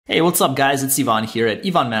Hey, what's up guys? It's Ivan here at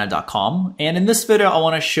ivanmana.com, and in this video I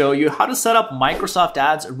want to show you how to set up Microsoft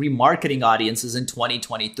Ads remarketing audiences in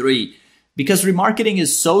 2023. Because remarketing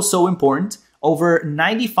is so important, over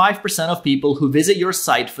 95% of people who visit your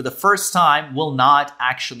site for the first time will not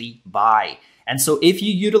actually buy. And so if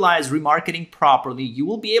you utilize remarketing properly, you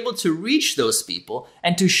will be able to reach those people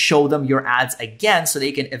and to show them your ads again so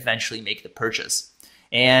they can eventually make the purchase.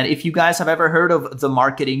 And if you guys have ever heard of the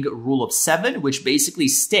marketing rule of 7, which basically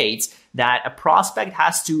states that a prospect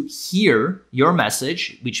has to hear your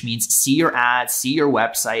message, which means see your ads, see your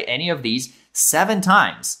website, any of these 7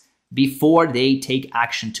 times before they take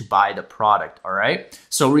action to buy the product, all right?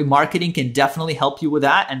 So remarketing can definitely help you with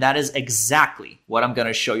that, and that is exactly what I'm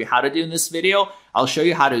gonna show you how to do in this video. I'll show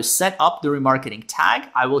you how to set up the remarketing tag.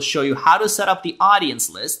 I will show you how to set up the audience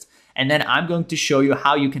list. And then I'm going to show you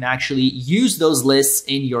how you can actually use those lists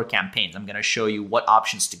in your campaigns. I'm going to show you what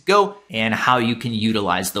options to go and how you can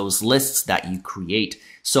utilize those lists that you create.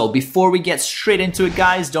 So before we get straight into it,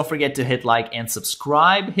 guys, don't forget to hit like and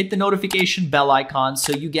subscribe. Hit the notification bell icon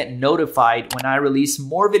so you get notified when I release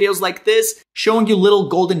more videos like this, showing you little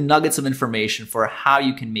golden nuggets of information for how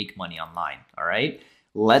you can make money online. All right.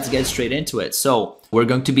 Let's get straight into it. So we're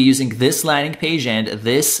going to be using this landing page and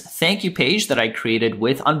this thank you page that I created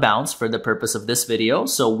with Unbounce for the purpose of this video.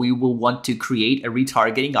 So we will want to create a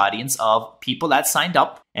retargeting audience of people that signed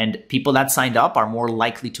up, and people that signed up are more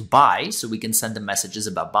likely to buy. So we can send them messages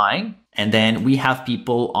about buying. And then we have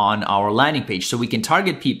people on our landing page. So we can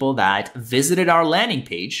target people that visited our landing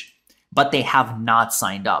page, but they have not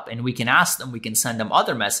signed up. And we can ask them, we can send them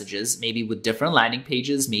other messages, maybe with different landing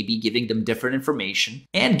pages, maybe giving them different information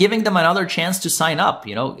and giving them another chance to sign up,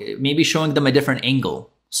 maybe showing them a different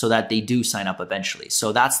angle so that they do sign up eventually.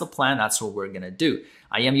 So that's the plan. That's what we're going to do.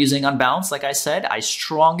 I am using Unbounce, like I said. I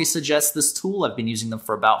strongly suggest this tool. I've been using them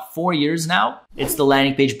for about 4 years now. It's the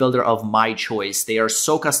landing page builder of my choice. They are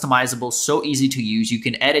so customizable, so easy to use. You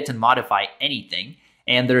can edit and modify anything.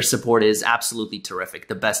 And their support is absolutely terrific,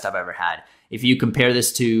 the best I've ever had. If you compare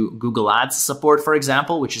this to Google Ads support, for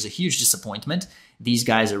example, which is a huge disappointment, these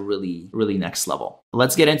guys are really next level.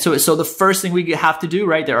 Let's get into it. So the first thing we have to do,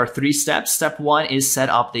 right, there are 3 steps. Step 1 is set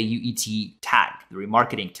up the UET tag, the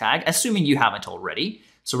remarketing tag, assuming you haven't already.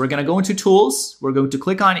 So we're going to go into Tools. We're going to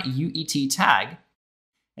click on UET tag.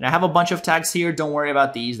 And I have a bunch of tags here. Don't worry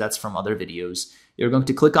about these. That's from other videos. You're going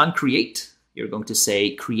to click on Create. You're going to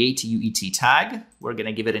say create UET tag. We're going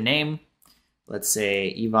to give it a name. Let's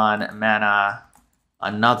say Ivan Mana,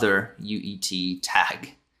 another UET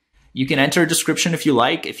tag. You can enter a description if you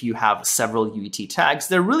like, if you have several UET tags.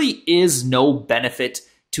 There really is no benefit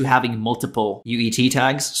to having multiple UET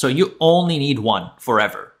tags. So you only need one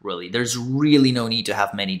forever, really. There's really no need to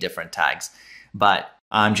have many different tags. But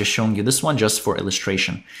I'm just showing you this one just for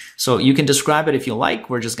illustration. So you can describe it if you like.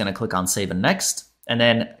 We're just going to click on Save and Next. And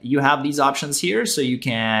then you have these options here. So you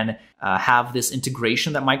can have this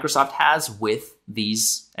integration that Microsoft has with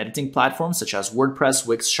these editing platforms such as WordPress,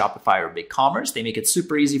 Wix, Shopify, or BigCommerce. They make it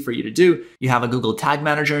super easy for you to do. You have a Google Tag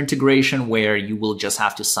Manager integration where you will just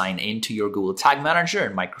have to sign into your Google Tag Manager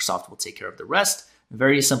and Microsoft will take care of the rest.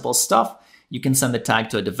 Very simple stuff. You can send the tag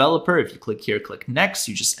to a developer. If you click here, click Next,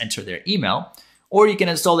 you just enter their email. Or you can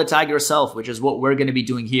install the tag yourself, which is what we're going to be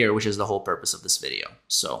doing here, which is the whole purpose of this video.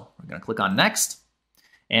 So we're going to click on Next.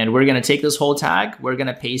 And we're going to take this whole tag, we're going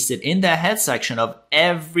to paste it in the head section of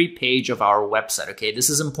every page of our website. Okay, this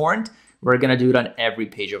is important. We're going to do it on every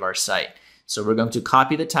page of our site. So we're going to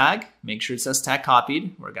copy the tag, make sure it says tag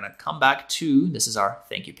copied. We're going to come back to, this is our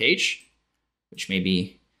thank you page, which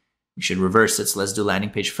maybe we should reverse it. So let's do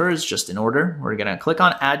landing page first, just in order. We're going to click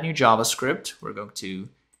on add new JavaScript. We're going to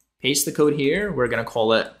paste the code here. We're going to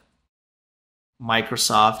call it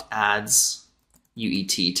Microsoft Ads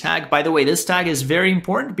UET tag. By the way, this tag is very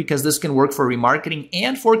important because this can work for remarketing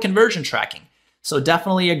and for conversion tracking. So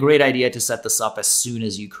definitely a great idea to set this up as soon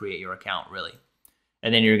as you create your account, really.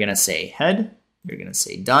 And then you're going to say head, you're going to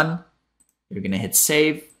say done, you're going to hit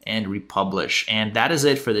save and republish. And that is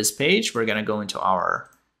it for this page. We're going to go into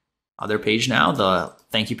our other page now, the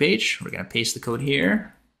thank you page. We're going to paste the code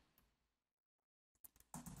here.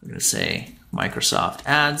 We're going to say Microsoft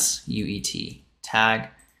Ads UET tag.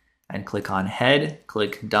 And click on head,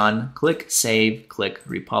 click done, click save, click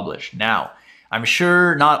republish. Now, I'm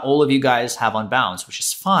sure not all of you guys have Unbounce, which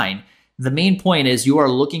is fine. The main point is you are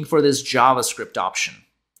looking for this JavaScript option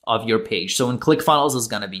of your page. So in ClickFunnels is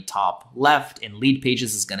going to be top left, in Lead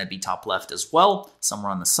Pages is going to be top left as well, somewhere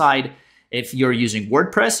on the side. If you're using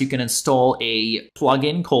WordPress, you can install a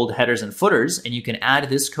plugin called Headers and Footers, and you can add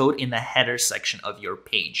this code in the header section of your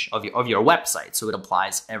page, of your website. So it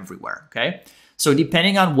applies everywhere, okay? So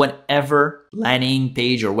depending on whatever landing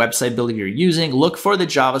page or website builder you're using, look for the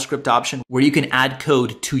JavaScript option where you can add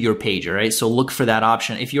code to your page, all right? So look for that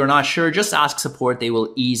option. If you're not sure, just ask support. They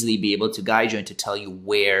will easily be able to guide you and to tell you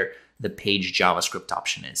where the page JavaScript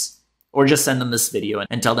option is. Or just send them this video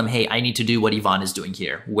and tell them, hey, I need to do what Ivan is doing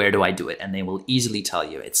here. Where do I do it? And they will easily tell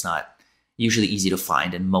you. It's not usually easy to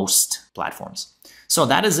find in most platforms. So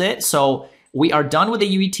that is it. So we are done with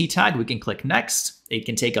the UET tag. We can click next. It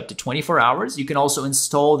can take up to 24 hours. You can also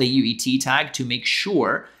install the UET tag to make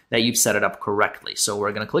sure that you've set it up correctly. So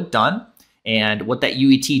we're going to click done. And what that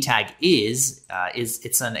UET tag is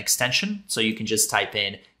it's an extension. So you can just type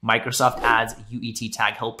in Microsoft Ads UET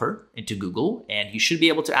tag helper into Google, and you should be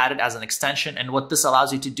able to add it as an extension. And what this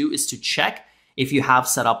allows you to do is to check if you have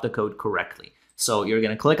set up the code correctly. So you're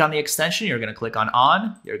going to click on the extension. You're going to click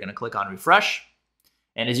on, you're going to click on refresh.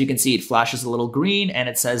 And as you can see, it flashes a little green and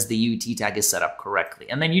it says the UET tag is set up correctly.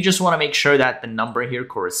 And then you just want to make sure that the number here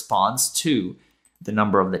corresponds to the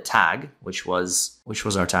number of the tag, which was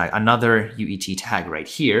our tag, another UET tag right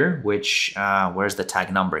here, which, where's the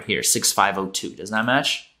tag number here? 6502, doesn't that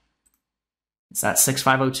match? Is that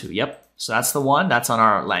 6502? Yep. So that's the one that's on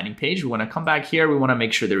our landing page. We want to come back here. We want to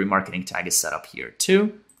make sure the remarketing tag is set up here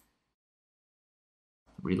too.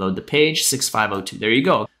 Reload the page, 6502. There you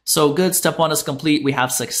go. So good, step one is complete. We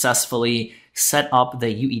have successfully set up the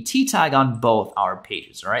UET tag on both our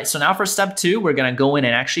pages. All right. So now for step two, we're going to go in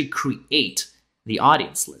and actually create the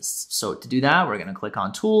audience lists. So to do that, we're going to click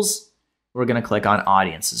on tools. We're going to click on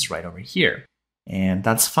audiences right over here. And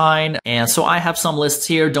that's fine. And so I have some lists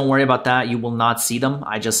here. Don't worry about that. You will not see them.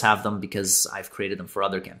 I just have them because I've created them for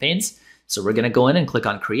other campaigns. So we're going to go in and click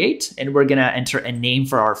on create, and we're going to enter a name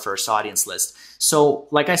for our first audience list. So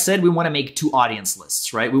like I said, we want to make two audience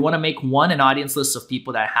lists, right? We want to make one, an audience list of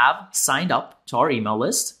people that have signed up to our email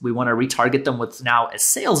list. We want to retarget them with now a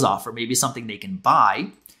sales offer, maybe something they can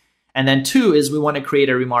buy. And then two is we want to create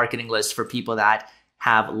a remarketing list for people that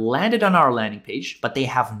have landed on our landing page, but they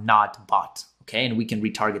have not bought, okay? And we can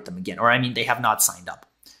retarget them again, or I mean, they have not signed up.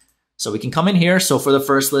 So we can come in here. So for the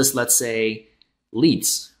first list, let's say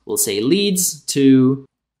leads. We'll say leads to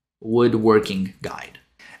woodworking guide.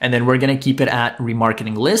 And then we're going to keep it at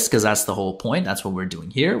remarketing list because that's the whole point. That's what we're doing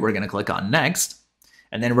here. We're going to click on next,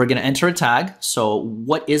 and then we're going to enter a tag. So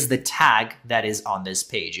what is the tag that is on this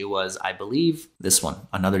page? It was, I believe, this one,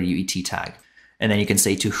 another UET tag. And then you can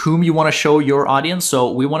say to whom you want to show your audience.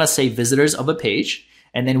 So we want to say visitors of a page,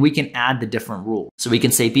 and then we can add the different rule. So we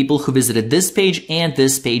can say people who visited this page and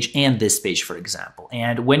this page and this page, for example.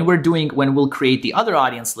 And when we'll create the other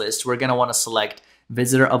audience list, we're going to want to select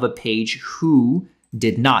visitor of a page who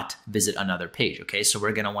did not visit another page. Okay, so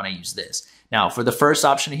we're going to want to use this. Now for the first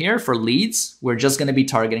option here for leads, we're just going to be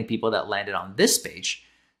targeting people that landed on this page.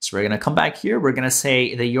 So we're going to come back here. We're going to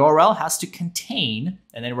say the URL has to contain,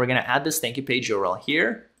 and then we're going to add this thank you page URL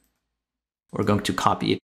here. We're going to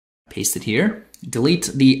copy it, paste it here, delete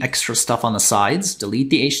the extra stuff on the sides, delete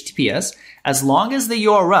the HTTPS. As long as the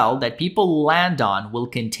URL that people land on will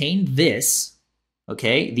contain this,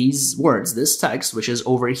 okay, these words, this text, which is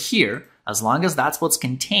over here, as long as that's what's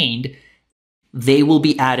contained, they will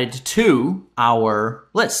be added to our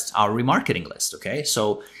list, our remarketing list, okay?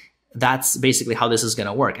 So that's basically how this is going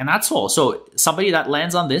to work. And that's all. So somebody that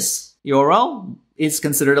lands on this URL is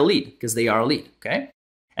considered a lead because they are a lead, okay?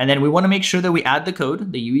 And then we want to make sure that we add the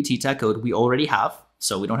code, the UET tag code we already have,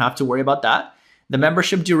 so we don't have to worry about that. The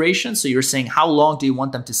membership duration, so you're saying how long do you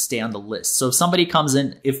want them to stay on the list? So if somebody comes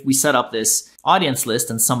in, if we set up this audience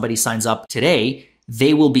list and somebody signs up today,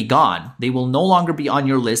 they will be gone. They will no longer be on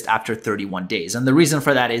your list after 31 days. And the reason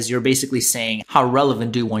for that is you're basically saying how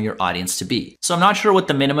relevant do you want your audience to be? So I'm not sure what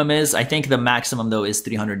the minimum is. I think the maximum though is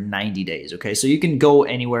 390 days. Okay, so you can go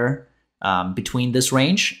anywhere between this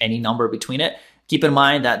range, any number between it. Keep in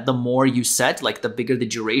mind that the more you set, like the bigger the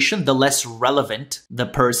duration, the less relevant the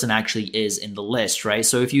person actually is in the list, right?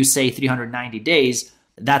 So if you say 390 days,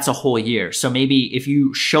 that's a whole year. So maybe if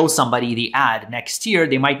you show somebody the ad next year,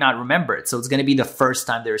 they might not remember it. So it's going to be the first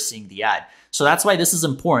time they're seeing the ad. So that's why this is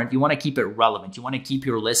important. You want to keep it relevant. You want to keep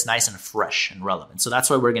your list nice and fresh and relevant. So that's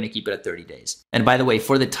why we're going to keep it at 30 days. And by the way,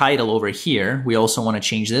 for the title over here, we also want to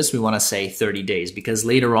change this. We want to say 30 days because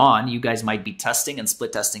later on, you guys might be testing and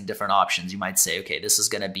split testing different options. You might say, okay, this is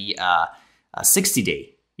going to be a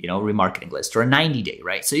 60-day, remarketing list or a 90-day,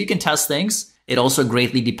 right? So you can test things. It also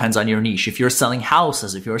greatly depends on your niche. If you're selling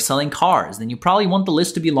houses, if you're selling cars, then you probably want the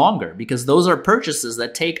list to be longer because those are purchases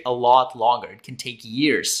that take a lot longer. It can take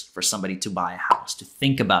years for somebody to buy a house, to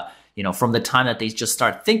think about, from the time that they just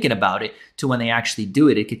start thinking about it to when they actually do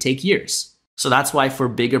it, it could take years. So that's why for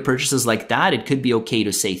bigger purchases like that, it could be okay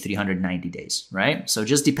to say 390 days, right? So it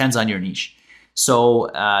just depends on your niche. So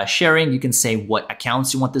sharing, you can say what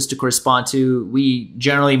accounts you want this to correspond to. We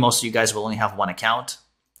generally, most of you guys will only have one account.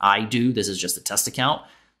 I do. This is just a test account.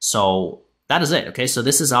 So that is it. Okay, so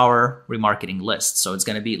this is our remarketing list. So it's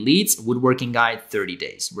going to be leads, woodworking guide, 30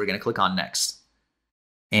 days. We're going to click on next.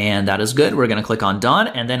 And that is good. We're going to click on done.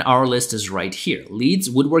 And then our list is right here. Leads,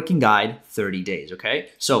 woodworking guide, 30 days. Okay,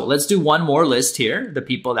 so let's do one more list here. The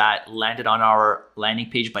people that landed on our landing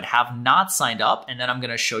page but have not signed up. And then I'm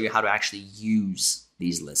going to show you how to actually use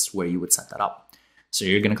these lists, where you would set that up. So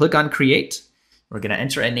you're going to click on create. We're going to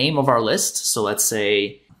enter a name of our list. So let's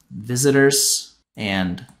say visitors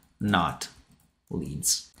and not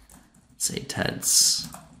leads. Let's say Ted's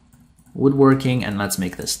woodworking. And let's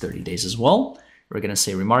make this 30 days as well. We're going to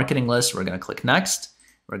say remarketing list. We're going to click next.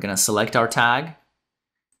 We're going to select our tag.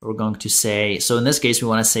 We're going to say, so in this case, we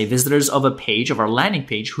want to say visitors of a page, of our landing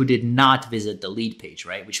page, who did not visit the lead page,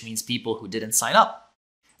 right? Which means people who didn't sign up.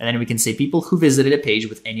 And then we can say people who visited a page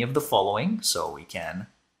with any of the following. So we can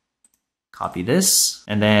copy this.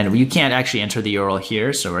 And then you can't actually enter the URL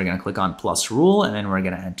here. So we're going to click on plus rule, and then we're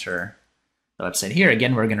going to enter the website here.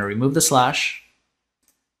 Again, we're going to remove the slash.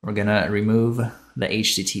 We're going to remove the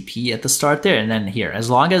HTTP at the start there. And then here, as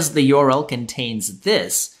long as the URL contains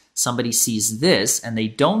this, somebody sees this and they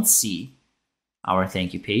don't see our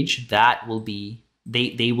thank you page, that will be,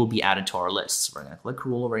 they will be added to our list. So we're going to click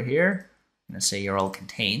rule over here. I'm going to say URL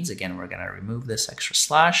contains. Again, we're going to remove this extra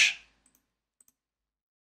slash.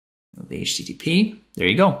 Remove the HTTP. There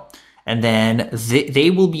you go. And then they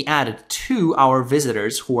will be added to our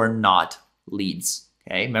visitors who are not leads.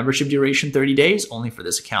 Okay, membership duration 30 days, only for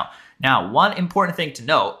this account. Now, one important thing to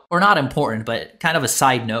note, or not important, but kind of a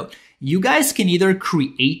side note, you guys can either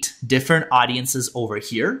create different audiences over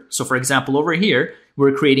here. So for example, over here,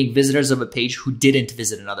 we're creating visitors of a page who didn't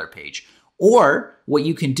visit another page. Or what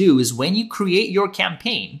you can do is when you create your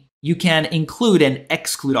campaign, you can include and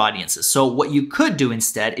exclude audiences. So what you could do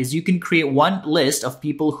instead is you can create one list of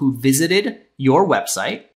people who visited your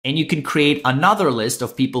website, and you can create another list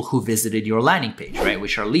of people who visited your landing page, right?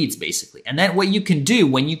 Which are leads basically. And then what you can do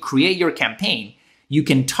when you create your campaign, you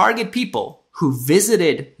can target people who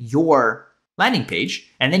visited your landing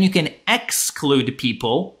page, and then you can exclude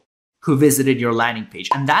people who visited your landing page.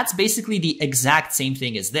 And that's basically the exact same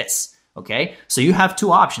thing as this, okay? So you have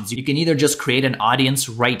two options. You can either just create an audience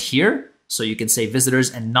right here. So you can say visitors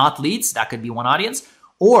and not leads. That could be one audience.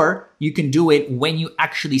 Or you can do it when you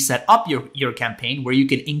actually set up your campaign, where you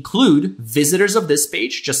can include visitors of this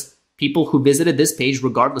page, just people who visited this page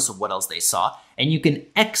regardless of what else they saw. And you can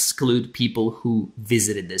exclude people who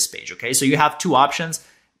visited this page, okay? So you have two options.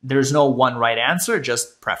 There's no one right answer,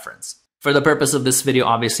 just preference. For the purpose of this video,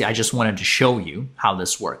 obviously, I just wanted to show you how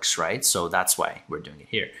this works, right? So that's why we're doing it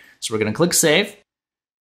here. So we're going to click save,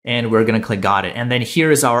 and we're going to click got it. And then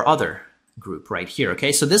here is our other group right here.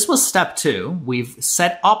 Okay, so this was step 2. We've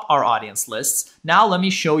set up our audience lists. Now let me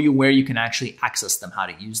show you where you can actually access them, how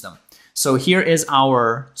to use them. So here is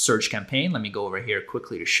our search campaign. Let me go over here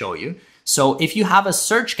quickly to show you. So if you have a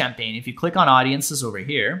search campaign, if you click on audiences over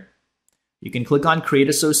here, you can click on create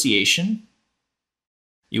association.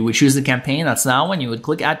 You would choose the campaign. That's that one. You would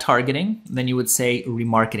click add targeting. Then you would say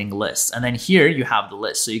remarketing lists. And then here you have the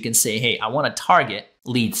list. So you can say, hey, I want to target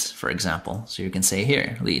leads, for example. So you can say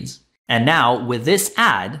here, leads. And now with this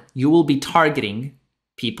ad, you will be targeting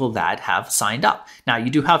people that have signed up. Now you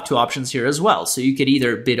do have two options here as well. So you could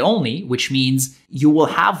either bid only, which means you will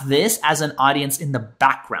have this as an audience in the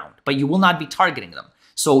background, but you will not be targeting them.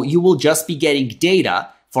 So you will just be getting data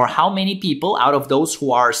for how many people out of those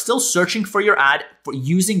who are still searching for your ad for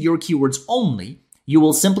using your keywords only, you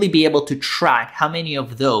will simply be able to track how many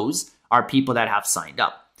of those are people that have signed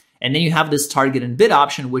up. And then you have this target and bid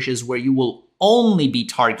option, which is where you will only be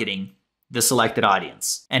targeting the selected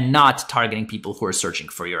audience and not targeting people who are searching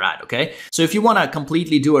for your ad, okay? So if you want to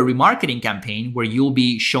completely do a remarketing campaign where you'll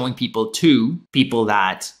be showing people to people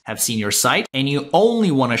that have seen your site and you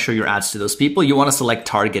only want to show your ads to those people, you want to select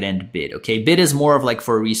target and bid, okay? Bid is more of like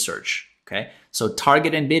for research, okay? So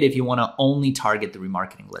target and bid if you want to only target the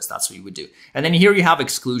remarketing list, that's what you would do. And then here you have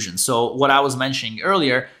exclusion. So what I was mentioning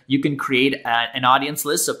earlier, you can create an audience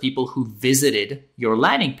list of people who visited your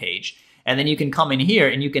landing page. And then you can come in here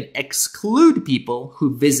and you can exclude people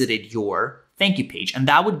who visited your thank you page. And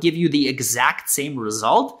that would give you the exact same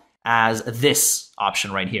result as this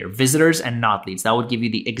option right here, visitors and not leads. That would give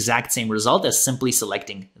you the exact same result as simply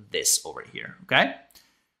selecting this over here, okay?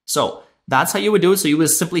 So that's how you would do it. So you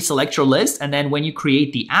would simply select your list. And then when you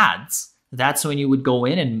create the ads, that's when you would go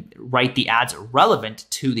in and write the ads relevant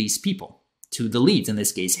to these people, to the leads in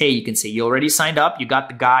this case. Hey, you can say you already signed up, you got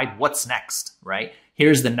the guide, what's next, right?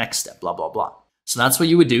 Here's the next step, blah, blah, blah. So that's what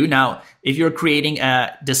you would do. Now, if you're creating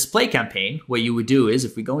a display campaign, what you would do is,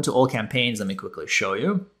 if we go into all campaigns, let me quickly show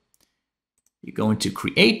you. You go into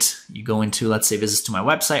create, you go into, let's say, visits to my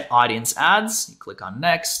website, audience ads, you click on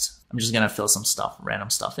next. I'm just gonna fill some stuff, random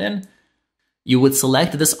stuff in. You would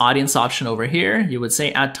select this audience option over here. You would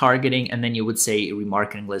say add targeting, and then you would say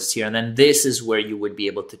remarketing list here. And then this is where you would be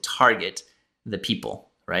able to target the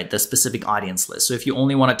people, right? The specific audience list. So if you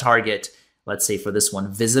only wanna target, let's say for this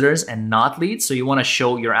one, visitors and not leads. So you wanna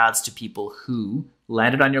show your ads to people who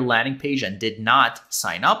landed on your landing page and did not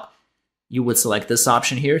sign up. You would select this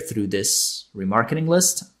option here through this remarketing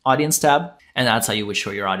list audience tab, and that's how you would show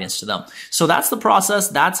your audience to them. So that's the process.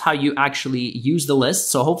 That's how you actually use the list.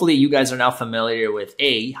 So hopefully you guys are now familiar with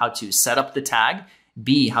A, how to set up the tag,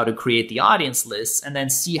 B, how to create the audience list, and then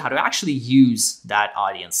C, how to actually use that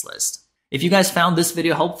audience list. If you guys found this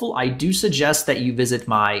video helpful, I do suggest that you visit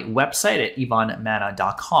my website at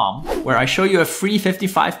ivanmanna.com, where I show you a free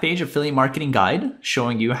 55-page affiliate marketing guide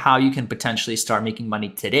showing you how you can potentially start making money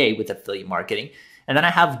today with affiliate marketing. And then I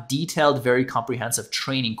have detailed, very comprehensive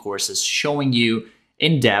training courses showing you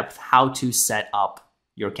in depth how to set up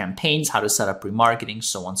your campaigns, how to set up remarketing,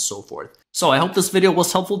 so on and so forth. So I hope this video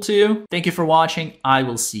was helpful to you. Thank you for watching. I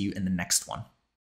will see you in the next one.